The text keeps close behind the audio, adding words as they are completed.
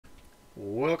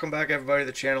Welcome back everybody to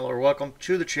the channel, or welcome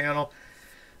to the channel,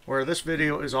 where this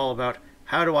video is all about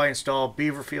how do I install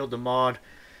Beaverfield the mod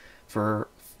for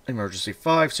emergency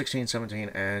 5, 16, 17,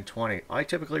 and 20. I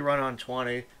typically run on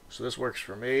 20, so this works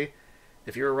for me.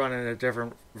 If you're running a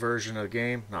different version of the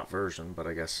game, not version, but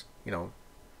I guess, I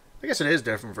guess it is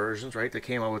different versions, right? They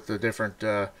came out with the different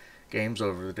games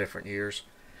over the different years.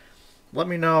 Let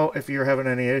me know if you're having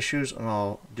any issues, and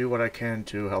I'll do what I can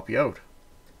to help you out.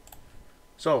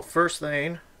 So first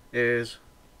thing is,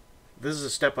 this is a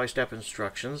step-by-step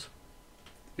instructions.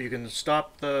 You can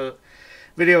stop the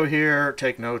video here,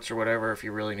 take notes or whatever if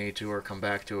you really need to, or come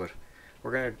back to it.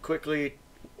 We're going to quickly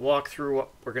walk through what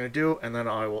we're going to do, and then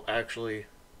I will actually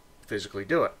physically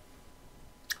do it.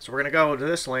 So we're going to go to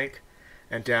this link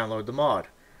and download the mod.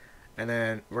 And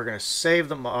then we're going to save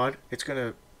the mod. It's going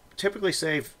to typically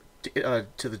save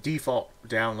to the default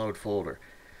download folder.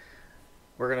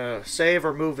 We're going to save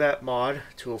or move that mod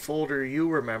to a folder you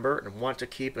remember and want to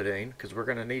keep it in, because we're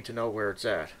going to need to know where it's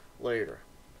at later.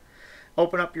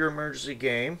 Open up your emergency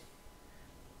game.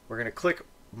 We're going to click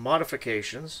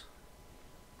Modifications.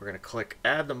 We're going to click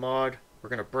Add the Mod. We're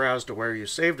going to browse to where you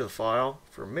saved the file.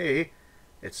 For me,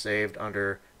 it's saved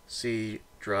under C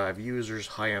drive users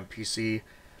high MPC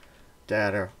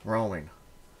data roaming.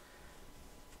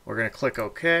 We're going to click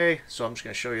OK, so I'm just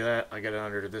going to show you that. I got it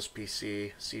under this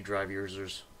PC, C drive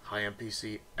users, high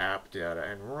MPC, AppData,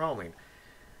 and roaming.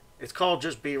 It's called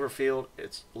just Beaverfield.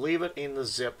 Leave it in the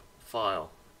zip file.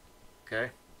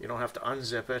 Okay? You don't have to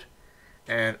unzip it.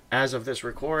 And as of this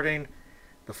recording,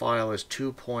 the file is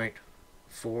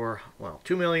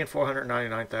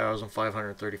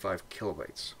 2,499,535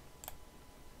 kilobytes.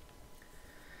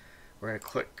 We're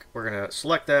going to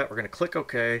select that. We're going to click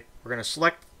OK. We're going to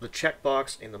select the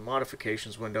checkbox in the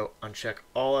modifications window, uncheck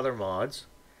all other mods.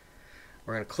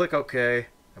 We're going to click OK,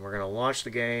 and we're going to launch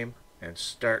the game and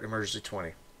start emergency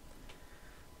 20.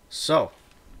 So,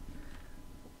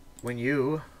 when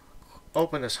you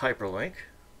open this hyperlink,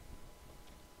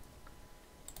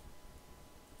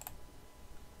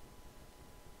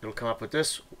 it'll come up with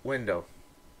this window.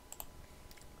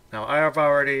 Now,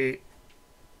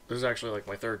 this is actually like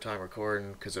my third time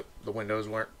recording because the windows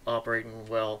weren't operating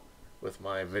well with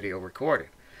my video recording.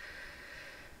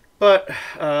 But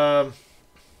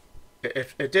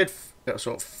it did,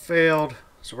 so it failed.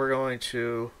 So we're going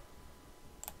to,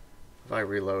 if I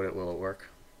reload it, will it work?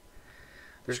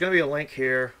 There's going to be a link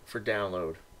here for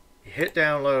download. You hit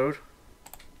download.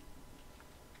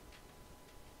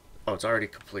 Oh, it's already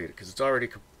completed. Because it's already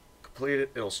completed,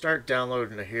 it'll start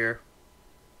downloading to here.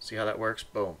 See how that works?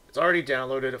 Boom. It's already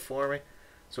downloaded it for me.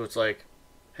 So it's like,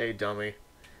 hey dummy.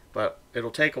 But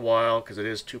it'll take a while because it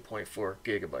is 2.4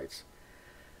 gigabytes.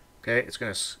 Okay, it's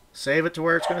going to save it to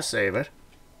where it's going to save it.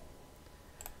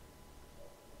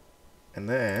 And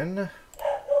then,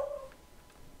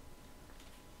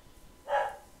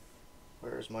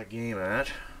 where's my game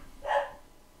at?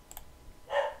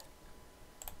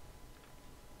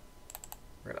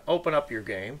 We're going to open up your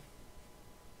game.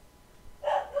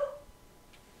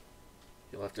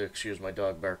 You'll have to excuse my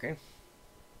dog barking.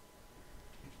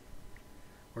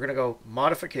 We're going to go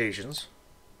Modifications.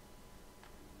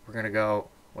 We're going to go,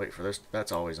 wait for this,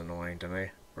 that's always annoying to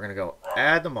me. We're going to go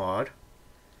Add the Mod.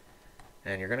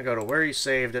 And you're going to go to where you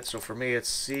saved it. So for me, it's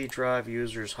C drive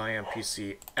users high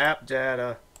MPC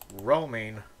AppData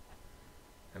roaming.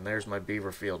 And there's my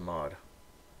Beaverfield mod.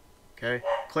 Okay,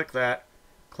 click that.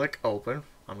 Click Open.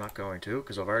 I'm not going to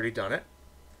because I've already done it.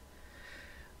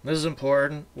 This is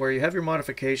important. Where you have your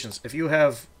modifications, if you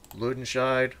have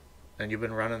Ludenscheid and you've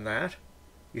been running that,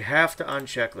 you have to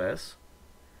uncheck this.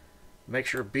 Make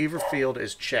sure Beaverfield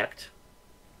is checked.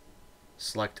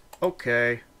 Select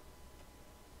OK.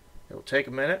 It'll take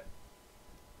a minute.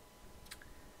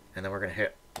 And then we're going to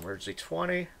hit emergency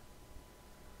 20.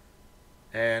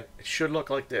 And it should look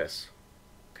like this.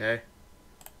 Okay.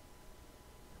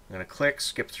 I'm going to click,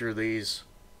 skip through these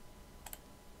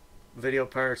video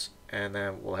parts, and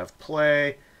then we'll have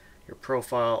play, your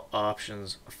profile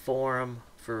options, a forum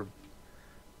for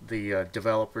the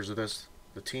developers of this,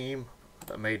 the team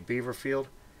that made Beaverfield.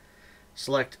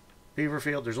 Select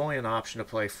Beaverfield. There's only an option to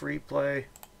play free play.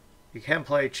 You can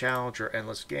play challenge or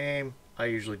endless game. I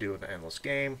usually do an endless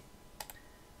game.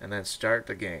 And then start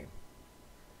the game.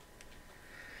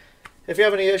 If you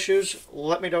have any issues,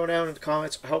 let me know down in the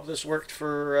comments. I hope this worked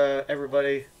for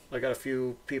everybody. I got a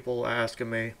few people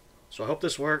asking me. So I hope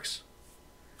this works.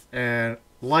 And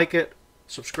like it,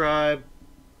 subscribe,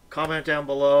 comment down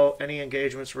below. Any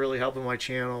engagement's really helping my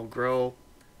channel grow.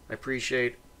 I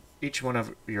appreciate each one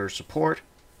of your support.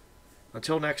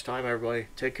 Until next time, everybody,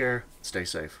 take care, stay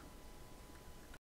safe.